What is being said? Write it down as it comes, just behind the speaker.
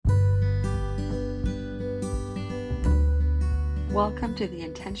Welcome to the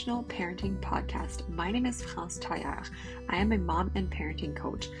Intentional Parenting Podcast. My name is France Taillard. I am a mom and parenting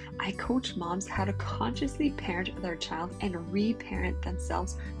coach. I coach moms how to consciously parent their child and reparent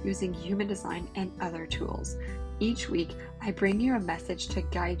themselves using human design and other tools. Each week, I bring you a message to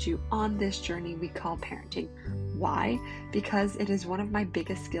guide you on this journey we call parenting. Why? Because it is one of my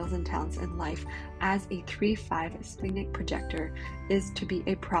biggest skills and talents in life as a 3-5 splenic projector is to be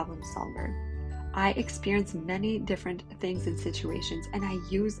a problem solver. I experience many different things and situations, and I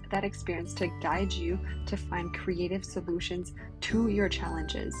use that experience to guide you to find creative solutions to your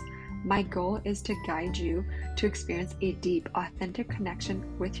challenges. My goal is to guide you to experience a deep, authentic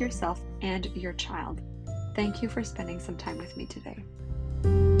connection with yourself and your child. Thank you for spending some time with me today.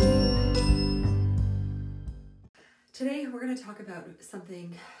 Today, we're going to talk about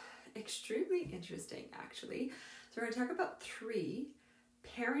something extremely interesting, actually. So we're going to talk about 3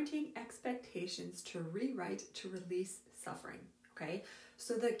 parenting expectations to rewrite to release suffering. Okay,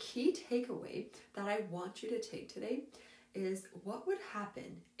 so the key takeaway that I want you to take today is what would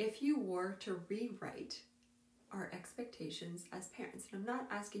happen if you were to rewrite our expectations as parents. And I'm not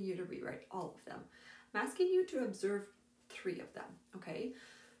asking you to rewrite all of them. I'm asking you to observe 3 of them. Okay,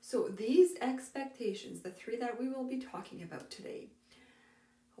 so these expectations, the 3 that we will be talking about today,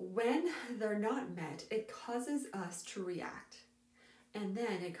 when they're not met, it causes us to react. And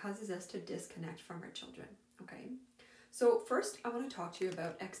then it causes us to disconnect from our children, okay? So first, I want to talk to you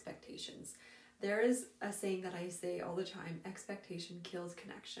about expectations. There is a saying that I say all the time, expectation kills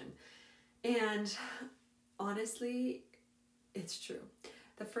connection. And honestly, it's true.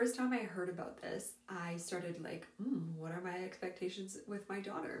 The first time I heard about this, I started like, what are my expectations with my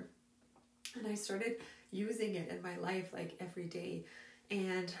daughter? And I started using it in my life like every day.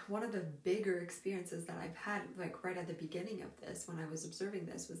 And one of the bigger experiences that I've had, like right at the beginning of this, when I was observing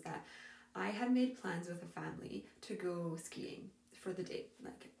this, was that I had made plans with a family to go skiing for the day,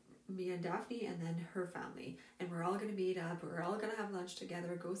 like me and Daphne and then her family. And we're all going to meet up, we're all going to have lunch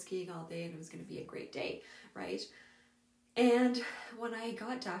together, go skiing all day, and it was going to be a great day, right? And when I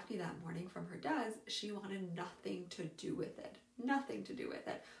got Daphne that morning from her dad's, she wanted nothing to do with it. Nothing to do with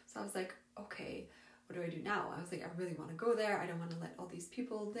it. So I was like, okay, what do I do now? I was like, I really want to go there. I don't want to let all these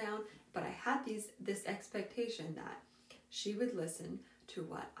people down. But I had this expectation that she would listen to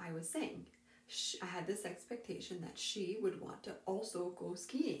what I was saying. I had this expectation that she would want to also go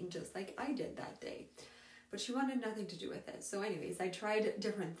skiing just like I did that day. But she wanted nothing to do with it. So anyways, I tried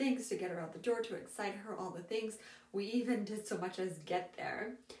different things to get her out the door, to excite her, all the things. We even did so much as get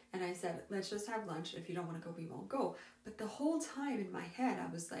there. And I said, let's just have lunch. If you don't want to go, we won't go. But the whole time in my head,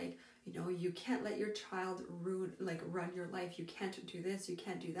 I was like, you can't let your child run your life. You can't do this. You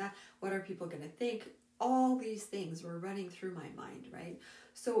can't do that. What are people going to think? All these things were running through my mind, right?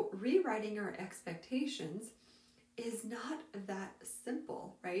 So rewriting our expectations is not that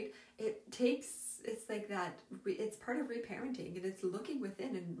simple, right? It's like that, it's part of reparenting, and it's looking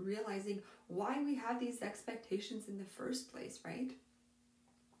within and realizing why we have these expectations in the first place, right?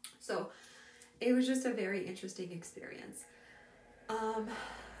 So it was just a very interesting experience.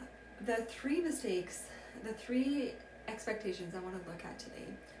 The 3 mistakes, the 3 expectations I want to look at today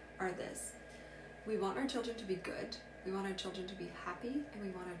are this. We want our children to be good, we want our children to be happy, and we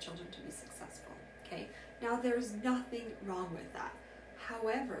want our children to be successful, okay? Now, there's nothing wrong with that.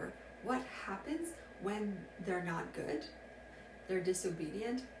 However, what happens when they're not good, they're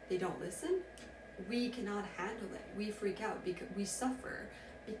disobedient, they don't listen? We cannot handle it. We freak out because we suffer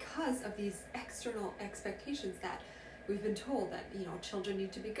because of these external expectations that we've been told that, children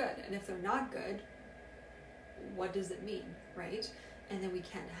need to be good. And if they're not good, what does it mean, right? And then we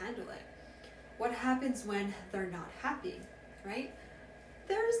can't handle it. What happens when they're not happy, right?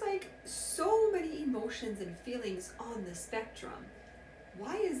 There's like so many emotions and feelings on the spectrum.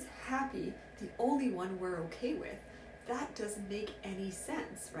 Why is happy the only one we're okay with? That doesn't make any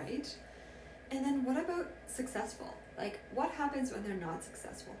sense, right? And then what about successful? Like, what happens when they're not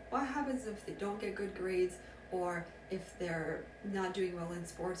successful? What happens if they don't get good grades, or if they're not doing well in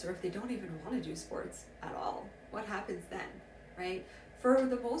sports, or if they don't even want to do sports at all? What happens then, right? For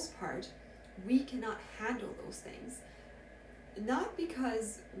the most part, we cannot handle those things. Not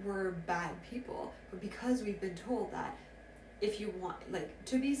because we're bad people, but because we've been told that if you want,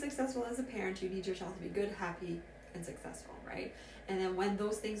 to be successful as a parent, you need your child to be good, happy, and successful, right? And then when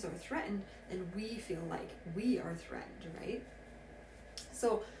those things are threatened, then we feel like we are threatened, right?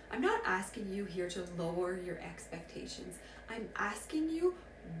 So I'm not asking you here to lower your expectations. I'm asking you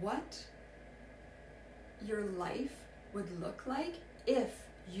what your life would look like if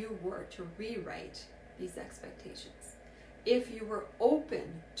you were to rewrite these expectations. If you were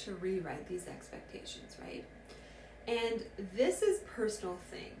open to rewrite these expectations, right? And this is personal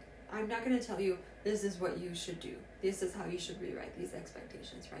thing. I'm not going to tell you this is what you should do. This is how you should rewrite these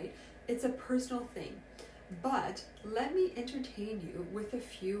expectations, right? It's a personal thing. But let me entertain you with a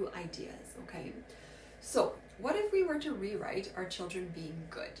few ideas, okay? So, what if we were to rewrite our children being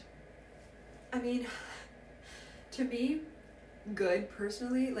good? I mean, to me, good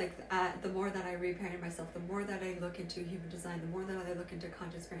personally, like the more that I reparent myself, the more that I look into human design, the more that I look into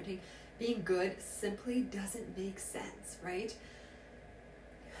conscious parenting, being good simply doesn't make sense, right?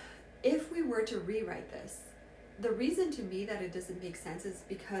 If we were to rewrite this, the reason to me that it doesn't make sense is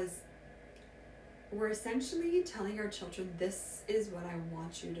because we're essentially telling our children, this is what I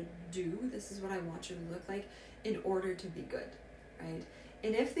want you to do, this is what I want you to look like in order to be good, right?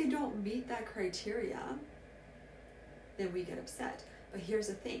 And if they don't meet that criteria, then we get upset. But here's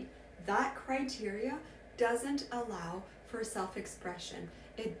the thing, that criteria doesn't allow for self-expression.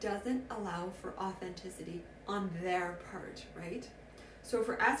 It doesn't allow for authenticity on their part, right? So if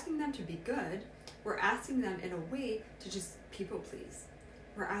we're asking them to be good, we're asking them in a way to just people please.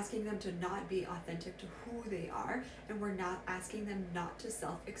 We're asking them to not be authentic to who they are, and we're not asking them not to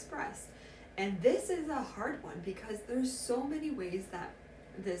self-express. And this is a hard one because there's so many ways that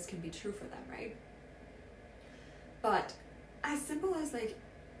this can be true for them, right? But as simple as like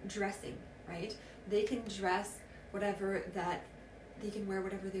dressing, right? They can dress whatever that, they can wear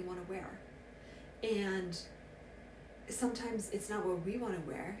whatever they want to wear. And sometimes it's not what we want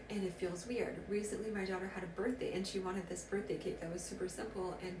to wear and it feels weird. Recently my daughter had a birthday and she wanted this birthday cake that was super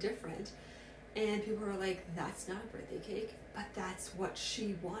simple and different. And people were like, that's not a birthday cake, but that's what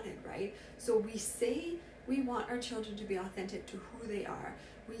she wanted, right? So we say we want our children to be authentic to who they are.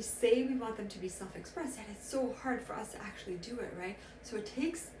 We say we want them to be self-expressed, and it's so hard for us to actually do it, right? So it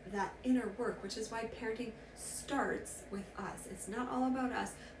takes that inner work, which is why parenting starts with us. It's not all about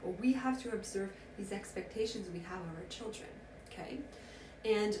us, but we have to observe these expectations we have of our children, okay?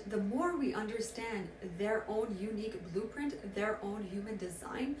 And the more we understand their own unique blueprint, their own human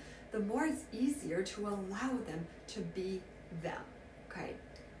design, the more it's easier to allow them to be them, okay?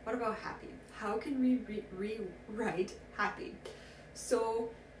 What about happy? How can we rewrite happy? So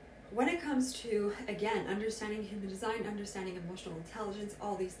when it comes to, again, understanding human design, understanding emotional intelligence,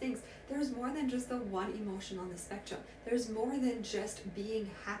 all these things, there's more than just the one emotion on the spectrum. There's more than just being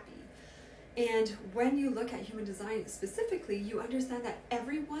happy. And when you look at human design specifically, you understand that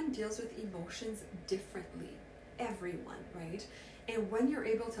everyone deals with emotions differently. Everyone, right? And when you're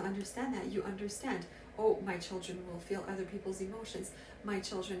able to understand that, you understand, oh, my children will feel other people's emotions. My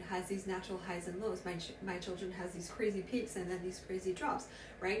children has these natural highs and lows. My children has these crazy peaks and then these crazy drops,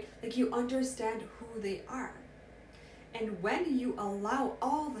 right? Like you understand who they are. And when you allow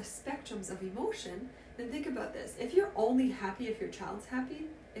all the spectrums of emotion, then think about this. If you're only happy if your child's happy,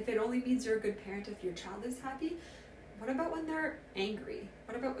 if it only means you're a good parent if your child is happy, what about when they're angry?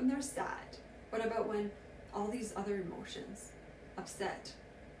 What about when they're sad? What about when all these other emotions, upset,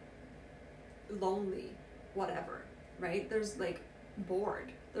 lonely, whatever, right? There's like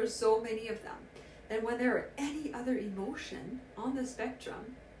bored. There's so many of them. And when there are any other emotion on the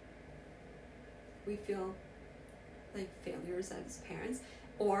spectrum, we feel like failures as parents,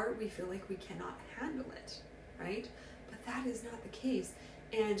 or we feel like we cannot handle it, right? But that is not the case.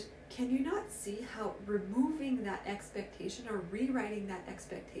 And can you not see how removing that expectation or rewriting that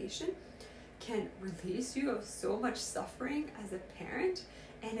expectation can release you of so much suffering as a parent?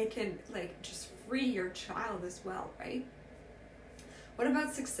 And it can like just free your child as well, right? What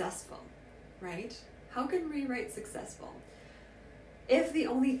about successful, right? How can we rewrite successful? If the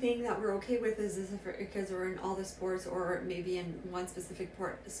only thing that we're okay with is because we're in all the sports, or maybe in one specific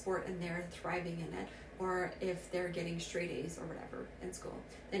sport and they're thriving in it, or if they're getting straight A's or whatever in school,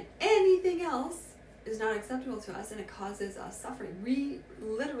 then anything else is not acceptable to us and it causes us suffering. We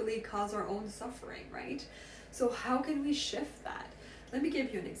literally cause our own suffering, right? So how can we shift that? Let me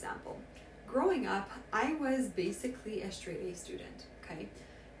give you an example. Growing up, I was basically a straight A student, okay?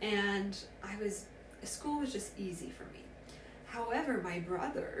 And school was just easy for me. However, my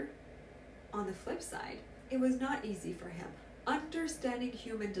brother, on the flip side, it was not easy for him. Understanding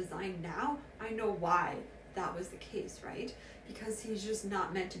human design now, I know why that was the case, right? Because he's just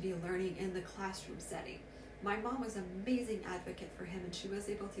not meant to be learning in the classroom setting. My mom was an amazing advocate for him, and she was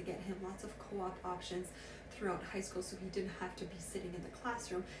able to get him lots of co-op options throughout high school, so he didn't have to be sitting in the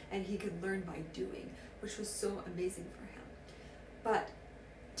classroom and he could learn by doing, which was so amazing for him. But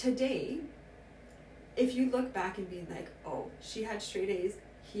today, if you look back and be like, oh, she had straight A's,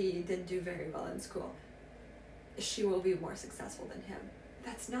 he didn't do very well in school, she will be more successful than him.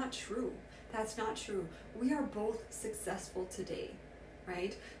 That's not true. That's not true. We are both successful today,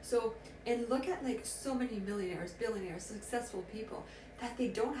 right? So, and look at like so many millionaires, billionaires, successful people that they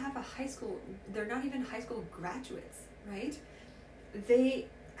don't have a high school, they're not even high school graduates, right? They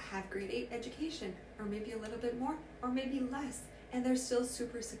have grade 8 education, or maybe a little bit more, or maybe less, and they're still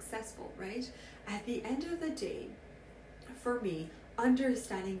super successful, right? At the end of the day, for me,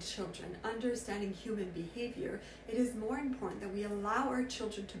 understanding children, understanding human behavior, it is more important that we allow our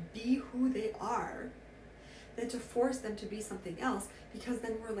children to be who they are than to force them to be something else, because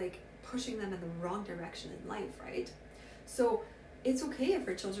then we're like pushing them in the wrong direction in life, right? So it's okay if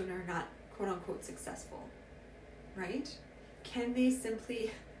our children are not quote unquote successful, right? Can they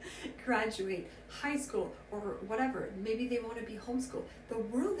simply graduate high school or whatever? Maybe they want to be homeschooled. The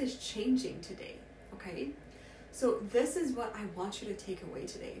world is changing today, okay? So this is what I want you to take away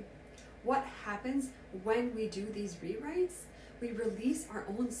today. What happens when we do these rewrites? We release our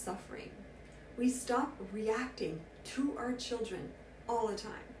own suffering. We stop reacting to our children all the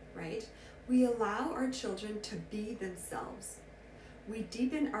time, right? We allow our children to be themselves. We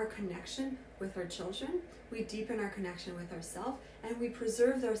deepen our connection with our children, we deepen our connection with ourselves, and we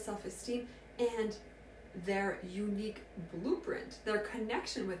preserve their self-esteem and their unique blueprint, their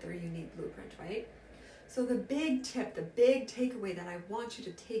connection with their unique blueprint, right? So the big tip, the big takeaway that I want you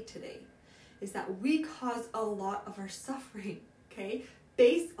to take today is that we cause a lot of our suffering, okay?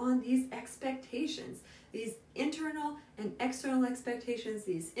 Based on these expectations, these internal and external expectations,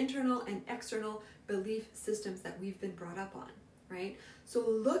 these internal and external belief systems that we've been brought up on, right? So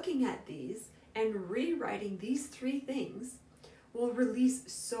looking at these and rewriting these 3 things will release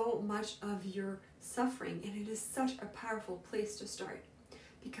so much of your suffering, and it is such a powerful place to start.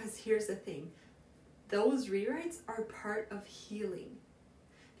 Because here's the thing, those rewrites are part of healing,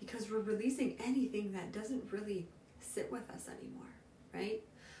 because we're releasing anything that doesn't really sit with us anymore, right?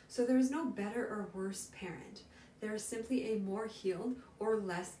 So there is no better or worse parent. There is simply a more healed or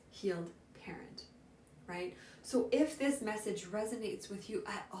less healed parent, right? So if this message resonates with you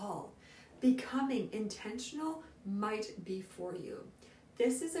at all, becoming intentional might be for you.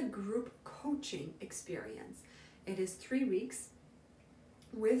 This is a group coaching experience. It is 3 weeks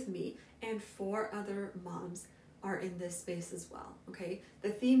with me, and 4 other moms are in this space as well, okay? The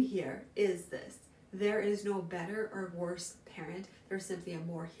theme here is this: there is no better or worse parent. There's simply a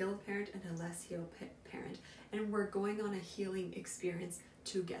more healed parent and a less healed parent, and we're going on a healing experience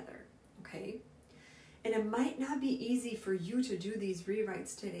together, okay? And it might not be easy for you to do these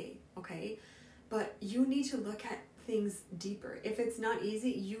rewrites today, okay? But you need to look at things deeper. If it's not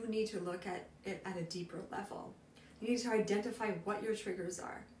easy, you need to look at it at a deeper level. You need to identify what your triggers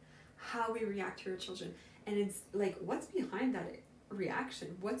are, how we react to your children, and it's like, what's behind that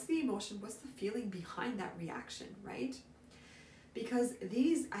reaction? What's the emotion? What's the feeling behind that reaction, right? Because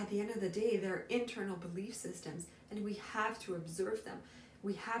these, at the end of the day, they're internal belief systems, and we have to observe them.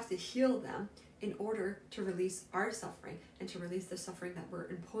 We have to heal them in order to release our suffering and to release the suffering that we're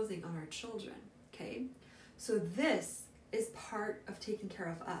imposing on our children, okay? So this is part of taking care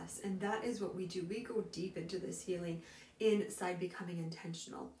of us, and that is what we do. We go deep into this healing inside becoming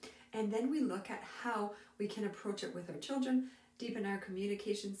intentional, and then we look at how we can approach it with our children, deepen our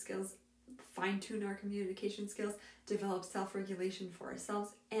communication skills, fine-tune our communication skills, develop self-regulation for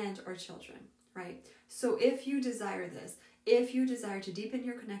ourselves and our children, right? So if you desire this, if you desire to deepen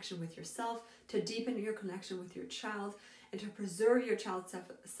your connection with yourself, to deepen your connection with your child, and to preserve your child's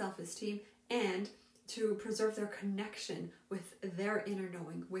self-esteem, and to preserve their connection with their inner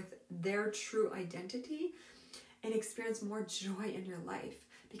knowing, with their true identity, and experience more joy in your life,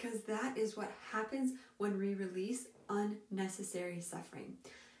 because that is what happens when we release unnecessary suffering.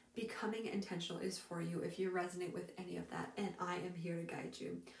 Becoming intentional is for you if you resonate with any of that, and I am here to guide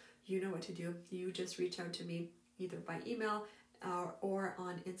you. You know what to do. You just reach out to me either by email or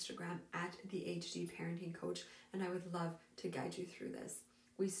on Instagram at the HD Parenting Coach, and I would love to guide you through this.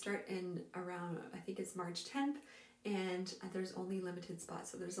 We start in around, I think it's March 10th, and there's only limited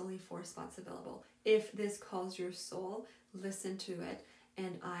spots, so there's only 4 spots available. If this calls your soul, listen to it,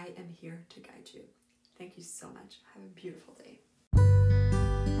 and I am here to guide you. Thank you so much. Have a beautiful day.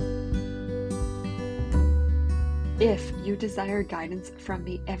 If you desire guidance from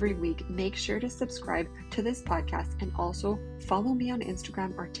me every week, make sure to subscribe to this podcast and also follow me on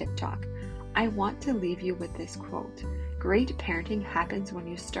Instagram or TikTok. I want to leave you with this quote: great parenting happens when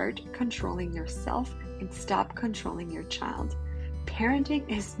you start controlling yourself and stop controlling your child. Parenting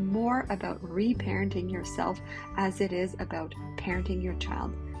is more about reparenting yourself as it is about parenting your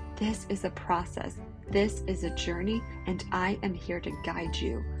child. This is a process. This is a journey, and I am here to guide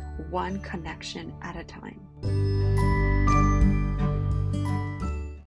you one connection at a time.